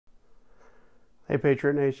Hey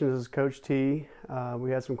Patriot Nation, this is Coach T.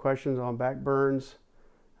 We had some questions on back burns,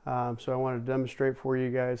 so I wanted to demonstrate for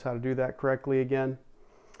you guys how to do that correctly again.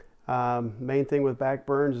 Main thing with back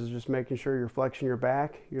burns is just making sure you're flexing your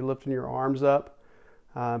back, you're lifting your arms up,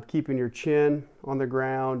 keeping your chin on the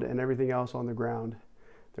ground and everything else on the ground.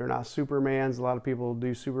 They're not Supermans. A lot of people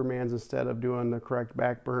do Supermans instead of doing the correct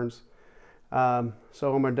back burns. So I'm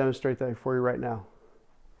going to demonstrate that for you right now.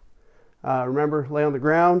 Remember, lay on the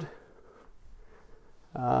ground.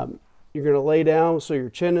 You're going to lay down so your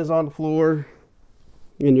chin is on the floor,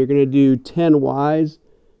 and you're going to do 10 Ys.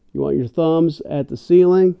 You want your thumbs at the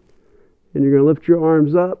ceiling, and you're going to lift your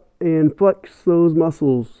arms up and flex those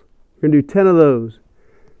muscles. You're going to do 10 of those.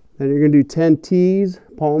 Then you're going to do 10 Ts,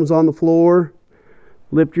 palms on the floor.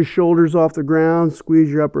 Lift your shoulders off the ground,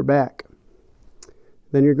 squeeze your upper back.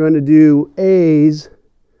 Then you're going to do As,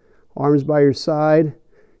 arms by your side.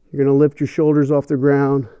 You're going to lift your shoulders off the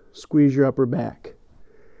ground, squeeze your upper back.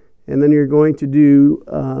 And then you're going to do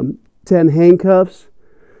 10 handcuffs.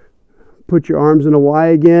 Put your arms in a Y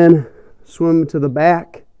again, swim to the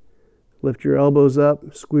back, lift your elbows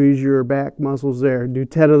up, squeeze your back muscles there. Do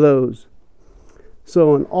 10 of those.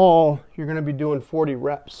 So in all, you're going to be doing 40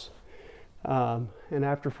 reps. And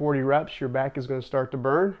after 40 reps, your back is going to start to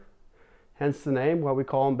burn. Hence the name, why we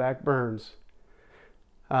call them back burns.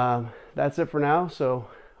 That's it for now. So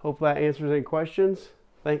hope that answers any questions.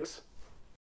 Thanks.